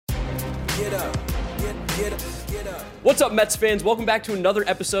What's up, Mets fans? Welcome back to another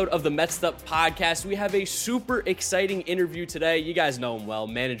episode of the Mets Up podcast. We have a super exciting interview today. You guys know him well,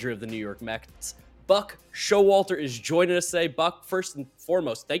 manager of the New York Mets. Buck Showalter is joining us today. Buck, first and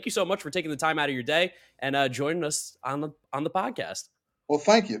foremost, thank you so much for taking the time out of your day and joining us on the podcast. Well,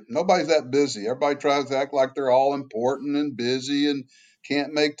 thank you. Nobody's that busy. Everybody tries to act like they're all important and busy and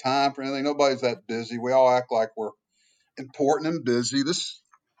can't make time for anything. Nobody's that busy. We all act like we're important and busy.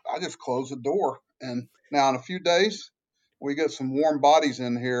 I just closed the door. And now in a few days, we get some warm bodies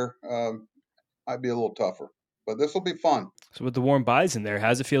in here. Might be a little tougher, but this will be fun. So with the warm bodies in there,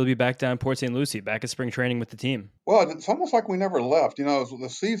 how's it feel to be back down in Port St. Lucie, back at spring training with the team? Well, it's almost like we never left. You know, the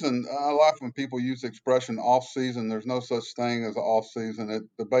season, I laugh when people use the expression off season. There's no such thing as an off season.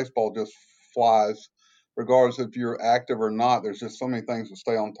 The baseball just flies, regardless if you're active or not. There's just so many things to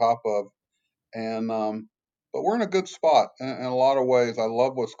stay on top of. And, but we're in a good spot in a lot of ways. I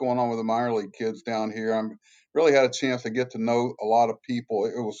love what's going on with the minor league kids down here. I'm really had a chance to get to know a lot of people.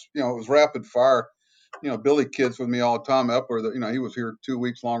 It was rapid fire. Billy Kid's with me all the time. Epler, he was here 2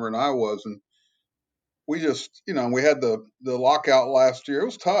 weeks longer than I was. And we just, we had the lockout last year. It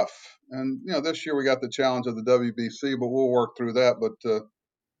was tough. And, this year we got the challenge of the WBC, but we'll work through that. But,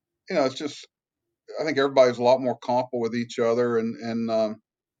 it's just, I think everybody's a lot more comfortable with each other and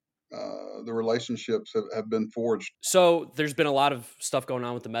the relationships have been forged. So there's been a lot of stuff going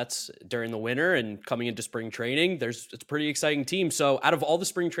on with the Mets during the winter and coming into spring training. It's a pretty exciting team. So out of all the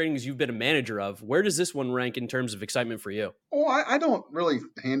spring trainings you've been a manager of, where does this one rank in terms of excitement for you? Well, I don't really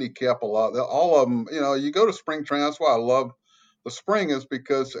handicap a lot. All of them, you go to spring training. That's why I love the spring, is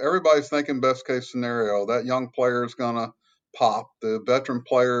because everybody's thinking best case scenario. That young player is going to pop. The veteran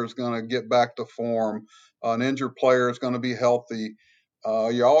player is going to get back to form. An injured player is going to be healthy.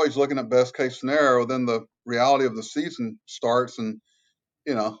 You're always looking at best case scenario. Then the reality of the season starts, and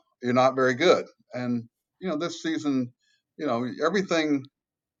you're not very good. And this season, everything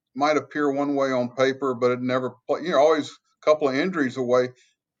might appear one way on paper, but it never. You're always a couple of injuries away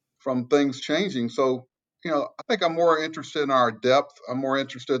from things changing. So I think I'm more interested in our depth. I'm more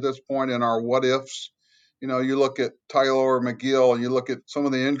interested at this point in our what ifs. You look at Tyler McGill, and you look at some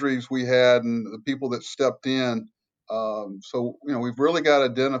of the injuries we had and the people that stepped in. So we've really got to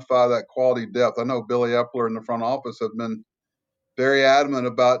identify that quality depth. I know Billy Epler in the front office have been very adamant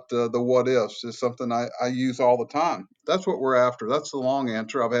about the what ifs. It's something I use all the time. That's what we're after. That's the long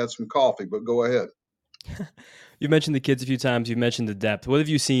answer. I've had some coffee, but go ahead. You mentioned the kids a few times. You mentioned the depth. What have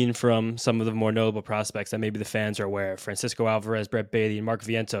you seen from some of the more notable prospects that maybe the fans are aware of? Francisco Alvarez, Brett Baty, and Mark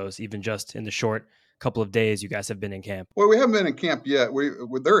Vientos, even just in the short couple of days you guys have been in camp. Well, we haven't been in camp yet.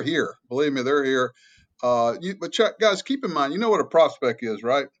 They're here. Believe me, they're here. But guys, keep in mind, you know what a prospect is,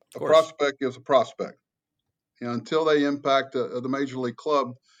 right? A prospect is a prospect. Until they impact the major league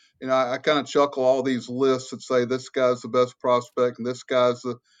club, I kind of chuckle all these lists that say this guy's the best prospect and this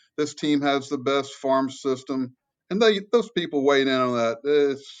team has the best farm system, and those people weighing in on that,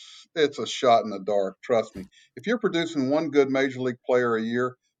 it's a shot in the dark. Trust me. If you're producing one good major league player a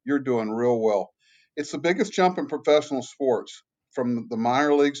year, you're doing real well. It's the biggest jump in professional sports, from the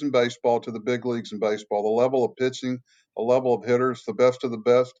minor leagues in baseball to the big leagues in baseball. The level of pitching, the level of hitters, the best of the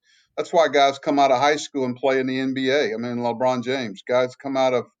best. That's why guys come out of high school and play in the NBA. I mean, LeBron James. Guys come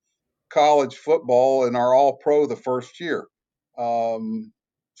out of college football and are all pro the first year.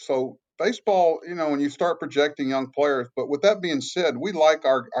 So baseball, when you start projecting young players, but with that being said, we like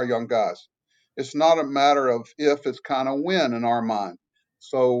our young guys. It's not a matter of if, it's kind of when in our mind.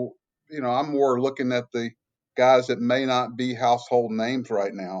 So, I'm more looking at the guys that may not be household names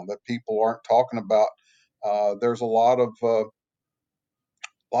right now that people aren't talking about. There's a lot of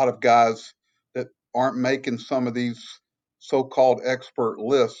guys that aren't making some of these so-called expert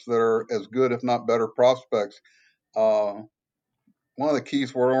lists that are as good, if not better, prospects. One of the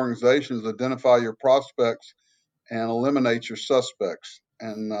keys for an organization is identify your prospects and eliminate your suspects.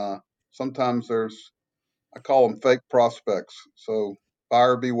 And sometimes I call them fake prospects. So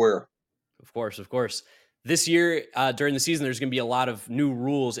buyer beware. Of course. This year, during the season, there's going to be a lot of new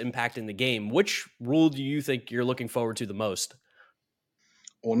rules impacting the game. Which rule do you think you're looking forward to the most?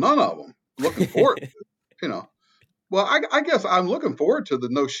 Well, none of them. Looking forward to, Well, I guess I'm looking forward to the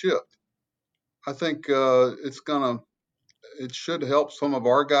no shift. I think it should help some of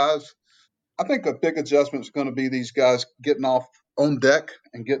our guys. I think a big adjustment is going to be these guys getting off on deck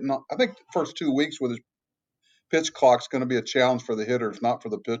and getting on. I think the first 2 weeks with the pitch clock is going to be a challenge for the hitters, not for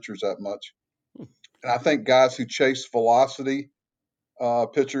the pitchers that much. And I think guys who chase velocity,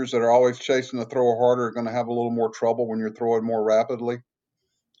 pitchers that are always chasing the throw harder, are going to have a little more trouble when you're throwing more rapidly.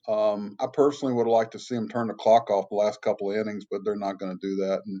 I personally would like to see them turn the clock off the last couple of innings, but they're not going to do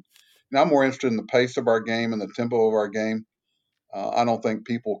that. And I'm more interested in the pace of our game and the tempo of our game. I don't think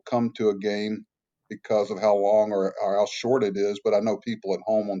people come to a game because of how long or how short it is, but I know people at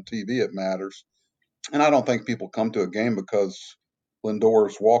home on TV it matters. And I don't think people come to a game because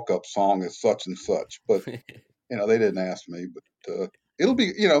Lindor's walk-up song is such and such. But they didn't ask me. But it'll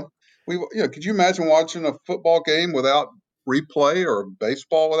be, could you imagine watching a football game without replay or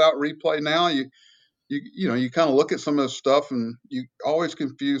baseball without replay now? You kind of look at some of this stuff and you always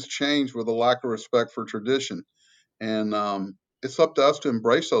confuse change with a lack of respect for tradition. And it's up to us to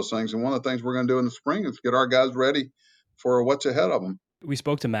embrace those things. And one of the things we're going to do in the spring is get our guys ready for what's ahead of them. We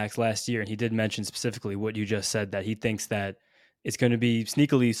spoke to Max last year, and he did mention specifically what you just said, that he thinks that it's going to be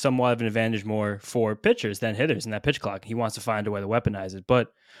sneakily somewhat of an advantage more for pitchers than hitters in that pitch clock. He wants to find a way to weaponize it.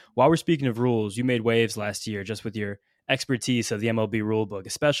 But while we're speaking of rules, you made waves last year just with your expertise of the MLB rulebook,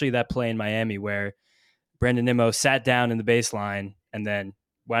 especially that play in Miami where Brandon Nimmo sat down in the baseline and then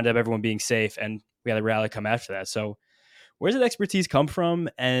wound up everyone being safe, and we had a rally come after that. So where does that expertise come from,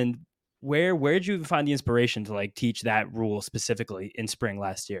 and where did you find the inspiration to teach that rule specifically in spring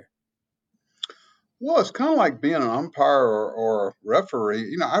last year? Well, it's kind of like being an umpire or a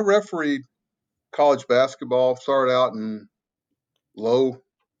referee. I refereed college basketball, started out in low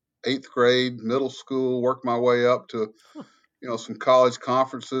eighth grade, middle school, worked my way up to some college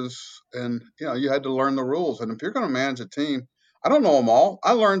conferences, and you had to learn the rules. And if you're going to manage a team, I don't know them all.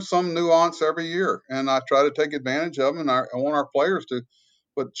 I learn some nuance every year, and I try to take advantage of them. And I want our players to.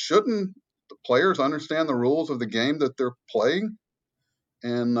 But shouldn't the players understand the rules of the game that they're playing?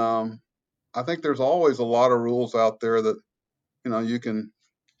 And I think there's always a lot of rules out there that you can.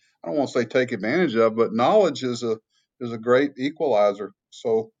 I don't want to say take advantage of, but knowledge is a great equalizer.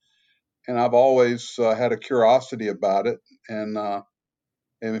 So, and I've always had a curiosity about it, and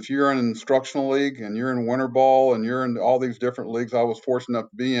if you're in an instructional league and you're in winter ball and you're in all these different leagues I was fortunate enough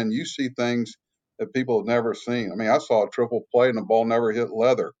to be in, you see things that people have never seen. I mean, I saw a triple play and the ball never hit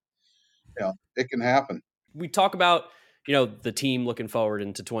leather. It can happen. We talk about, the team looking forward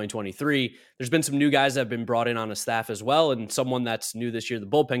into 2023. There's been some new guys that have been brought in on a staff as well, and someone that's new this year, the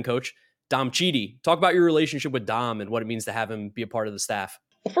bullpen coach, Dom Cheedy. Talk about your relationship with Dom and what it means to have him be a part of the staff.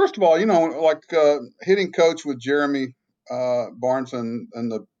 Well, first of all, hitting coach with Jeremy Barnes and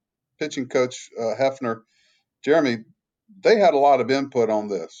the pitching coach Hefner, Jeremy, they had a lot of input on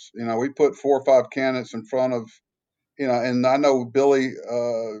this. We put 4 or 5 candidates in front of, and I know Billy,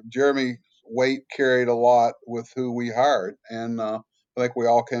 Jeremy weight carried a lot with who we hired. And I think we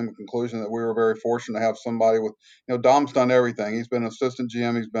all came to the conclusion that we were very fortunate to have somebody with, Dom's done everything. He's been an assistant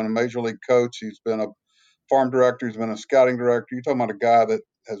GM. He's been a major league coach. He's been a farm director. He's been a scouting director. You're talking about a guy that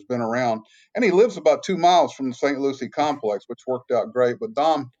has been around. And he lives about 2 miles from the St. Lucie complex, which worked out great. But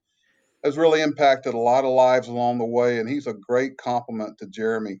Dom has really impacted a lot of lives along the way, and he's a great compliment to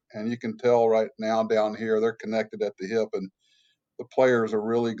Jeremy. And you can tell right now down here they're connected at the hip, and the players are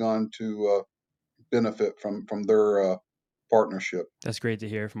really going to benefit from their partnership. That's great to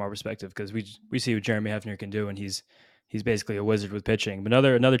hear from our perspective, because we see what Jeremy Hefner can do, and he's basically a wizard with pitching. But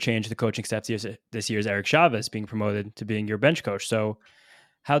another change to the coaching staff this year is Eric Chavez being promoted to being your bench coach. So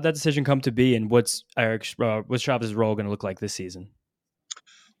how'd that decision come to be, and what's Chavez's role going to look like this season?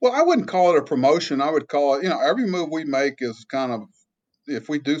 Well, I wouldn't call it a promotion. I would call it, every move we make is kind of, if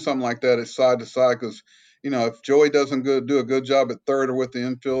we do something like that, it's side to side because, if Joey doesn't do a good job at third or with the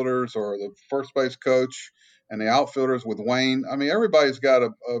infielders or the first base coach and the outfielders with Wayne, I mean, everybody's got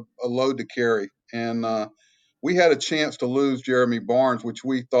a load to carry. And we had a chance to lose Jeremy Barnes, which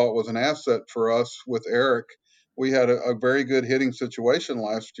we thought was an asset for us with Eric. We had a very good hitting situation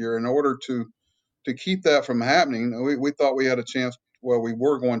last year. In order to keep that from happening, we thought we had a chance. Well, we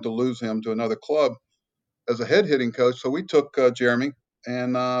were going to lose him to another club as a head hitting coach. So we took Jeremy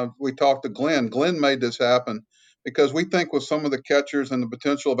and we talked to Glenn. Glenn made this happen because we think with some of the catchers and the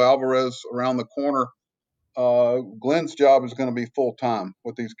potential of Alvarez around the corner, Glenn's job is going to be full time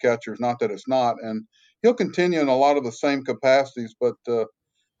with these catchers. Not that it's not, and he'll continue in a lot of the same capacities. But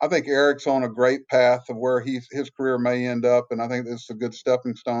I think Eric's on a great path of where his career may end up, and I think this is a good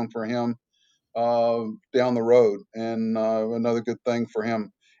stepping stone for him down the road, and another good thing for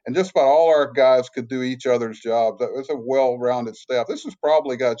him. And just about all our guys could do each other's jobs. It's a well-rounded staff. This has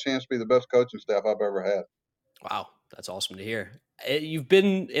probably got a chance to be the best coaching staff I've ever had. Wow, that's awesome to hear. You've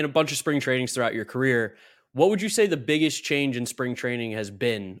been in a bunch of spring trainings throughout your career. What would you say the biggest change in spring training has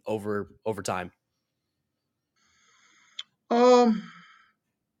been over time? Um,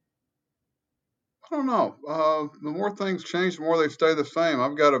 I don't know. The more things change, the more they stay the same.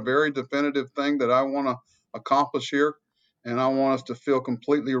 I've got a very definitive thing that I want to accomplish here, and I want us to feel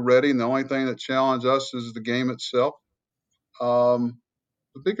completely ready. And the only thing that challenges us is the game itself. Um,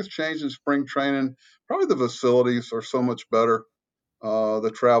 the biggest change in spring training, probably the facilities are so much better.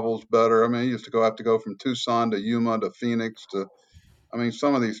 The travel's better. I mean, I used to have to go from Tucson to Yuma to Phoenix to, I mean,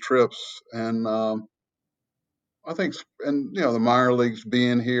 some of these trips. And I think, and the minor leagues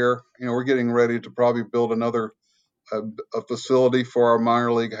being here, we're getting ready to probably build another a facility for our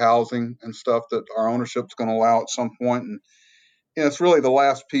minor league housing and stuff that our ownership's going to allow at some point. And it's really the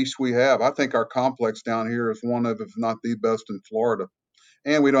last piece we have. I think our complex down here is one of, if not the best in Florida.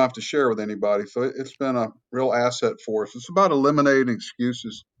 And we don't have to share with anybody. So it's been a real asset for us. It's about eliminating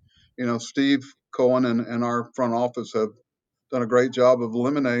excuses. Steve Cohen and our front office have done a great job of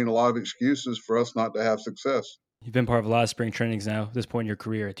eliminating a lot of excuses for us not to have success. You've been part of a lot of spring trainings now at this point in your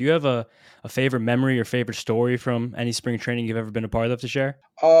career. Do you have a favorite memory or favorite story from any spring training you've ever been a part of to share?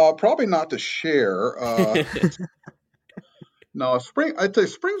 Probably not to share. No, spring. I'd say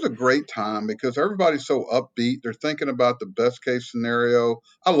spring's a great time because everybody's so upbeat. They're thinking about the best case scenario.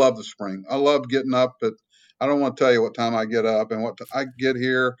 I love the spring. I love getting up at. I don't want to tell you what time I get up and I get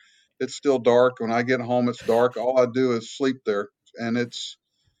here. It's still dark. When I get home, it's dark. All I do is sleep there, and it's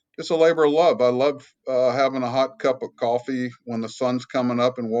a labor of love. I love having a hot cup of coffee when the sun's coming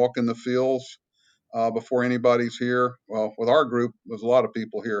up and walking the fields before anybody's here. Well, with our group, there's a lot of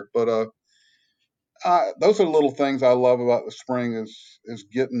people here, but those are the little things I love about the spring is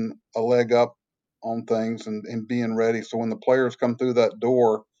getting a leg up on things and being ready. So when the players come through that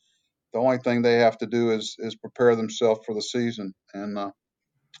door, the only thing they have to do is prepare themselves for the season. And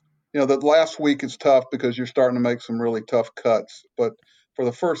the last week is tough because you're starting to make some really tough cuts. But for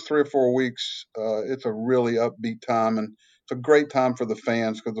the first 3 or 4 weeks, it's a really upbeat time, and it's a great time for the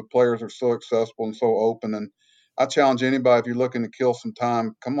fans because the players are so accessible and so open. And I challenge anybody, if you're looking to kill some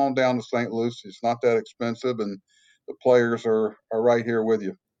time, come on down to St. Lucie. It's not that expensive, and the players are right here with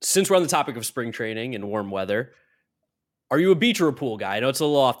you. Since we're on the topic of spring training and warm weather, are you a beach or a pool guy? I know it's a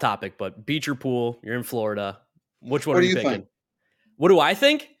little off topic, but beach or pool? You're in Florida. Which one What are do you you think? picking? What do I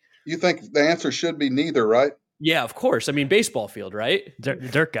think? You think the answer should be neither, right? Yeah, of course. I mean, baseball field, right?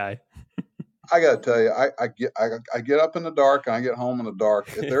 Dirt guy. I got to tell you, I get up in the dark and I get home in the dark.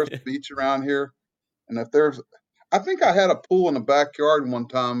 If there's a beach around here, and if there's, I think I had a pool in the backyard one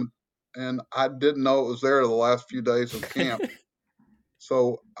time, and I didn't know it was there the last few days of camp.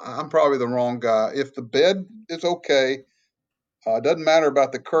 So I'm probably the wrong guy. If the bed is okay, it doesn't matter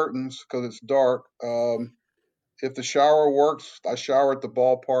about the curtains because it's dark. If the shower works, I shower at the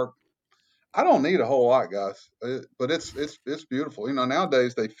ballpark. I don't need a whole lot, guys, but it's beautiful.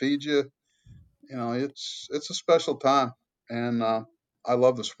 Nowadays they feed you. It's a special time, and I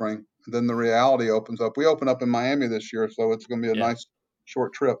love the spring. And then the reality opens up. We open up in Miami this year, so it's going to be a Yeah. nice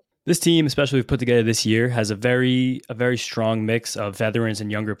short trip. This team, especially we've put together this year, has a very strong mix of veterans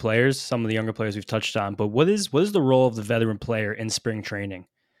and younger players. Some of the younger players we've touched on, but what is the role of the veteran player in spring training,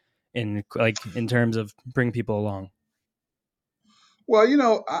 in terms of bringing people along?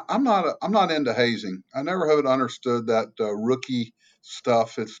 Well, I'm not into hazing. I never have understood that rookie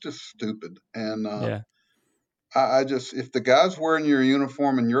stuff. It's just stupid. And Yeah, I just, if the guy's wearing your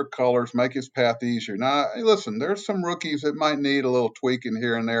uniform and your colors, make his path easier. Now, hey, listen, there's some rookies that might need a little tweaking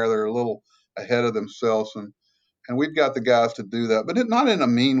here and there. They're a little ahead of themselves, and we've got the guys to do that, but not in a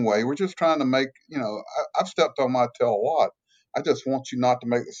mean way. We're just trying to make, I've stepped on my tail a lot. I just want you not to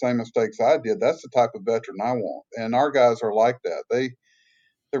make the same mistakes I did. That's the type of veteran I want, and our guys are like that.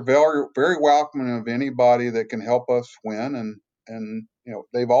 They're very very welcoming of anybody that can help us win, and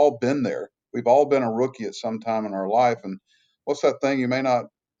they've all been there. We've all been a rookie at some time in our life, and what's that thing you may not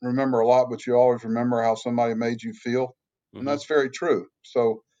remember a lot, but you always remember how somebody made you feel, and Mm-hmm. that's very true.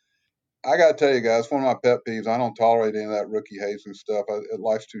 So I got to tell you guys, one of my pet peeves. I don't tolerate any of that rookie hazing stuff.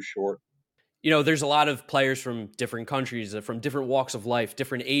 Life's too short. There's a lot of players from different countries, from different walks of life,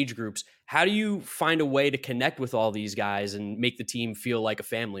 different age groups. How do you find a way to connect with all these guys and make the team feel like a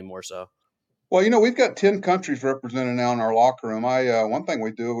family more so? Well, we've got 10 countries represented now in our locker room. I One thing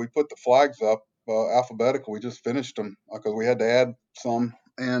we do, we put the flags up alphabetical. We just finished them because we had to add some,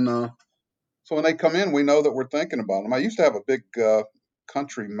 and so when they come in, we know that we're thinking about them. I used to have a big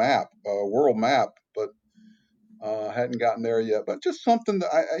country map, world map, but hadn't gotten there yet. But just something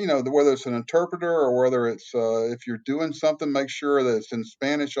that whether it's an interpreter or whether it's if you're doing something, make sure that it's in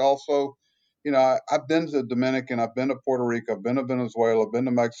Spanish also. I've been to Dominican, I've been to Puerto Rico, I've been to Venezuela, I've been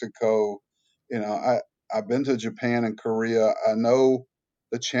to Mexico. I've been to Japan and Korea. I know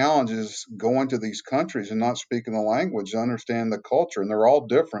the challenges going to these countries and not speaking the language, understand the culture, and they're all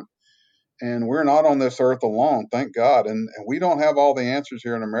different, and we're not on this earth alone, thank God. And we don't have all the answers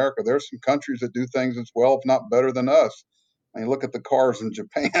here in America. There's some countries that do things as well, if not better than us. I mean, look at the cars in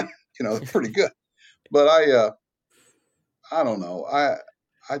Japan. They're pretty good. But I don't know.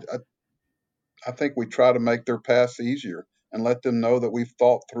 I think we try to make their paths easier and let them know that we've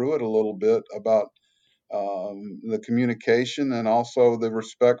thought through it a little bit about the communication and also the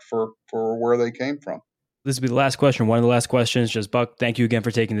respect for where they came from. This will be the last question. One of the last questions. Just Buck, thank you again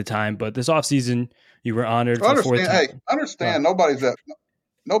for taking the time. But this offseason, you were honored I for the fourth understand. time. Hey, understand.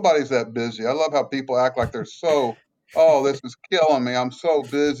 Nobody's that busy. I love how people act like they're so. Oh, this is killing me. I'm so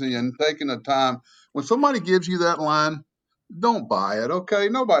busy and taking the time. When somebody gives you that line, don't buy it. Okay,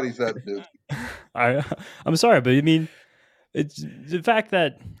 nobody's that busy. I'm sorry, but I mean, it's the fact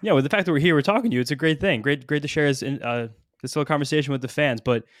that with the fact that we're here, we're talking to you. It's a great thing. Great to share this little conversation with the fans.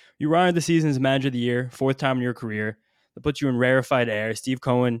 But you were honored the season as manager of the year, fourth time in your career. That puts you in rarefied air. Steve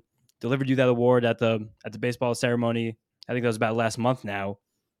Cohen delivered you that award at the baseball ceremony. I think that was about last month now.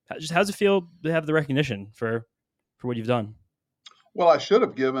 How's it feel to have the recognition for what you've done? Well, I should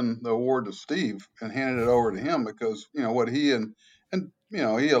have given the award to Steve and handed it over to him because what he and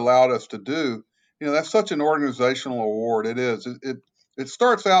he allowed us to do. That's such an organizational award. It is. It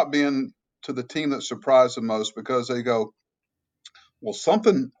starts out being to the team that surprised the most because they go, well,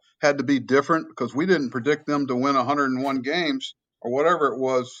 something had to be different because we didn't predict them to win 101 games or whatever it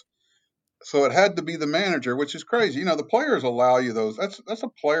was. So it had to be the manager, which is crazy. The players allow you those. That's a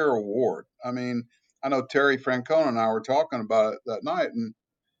player award. I mean, I know Terry Francona and I were talking about it that night, and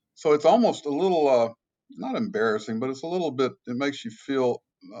so it's almost a little not embarrassing, but it's a little bit. It makes you feel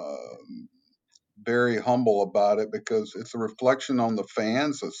very humble about it because it's a reflection on the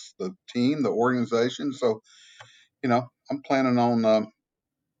fans, the team, the organization. So I'm planning on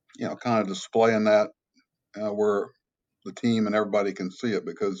kind of displaying that where the team and everybody can see it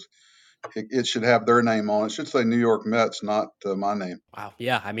because it should have their name on it. It should say New York Mets, not my name. Wow.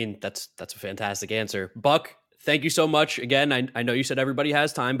 Yeah. I mean, that's a fantastic answer. Buck, thank you so much. Again, I know you said everybody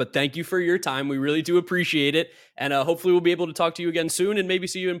has time, but thank you for your time. We really do appreciate it. And hopefully we'll be able to talk to you again soon and maybe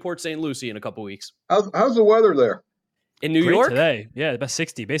see you in Port St. Lucie in a couple weeks. How's the weather there? In New Great York? Today. Yeah, about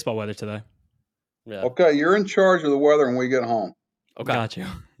 60 baseball weather today. Yeah. Okay, you're in charge of the weather when we get home. Okay. Got you.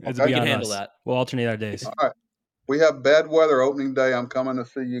 It's Okay. We can beyond handle us. that. We'll alternate our days. All right. We have bad weather opening day. I'm coming to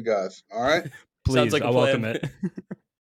see you guys. All right. Sounds Please, like a I welcome plan. it.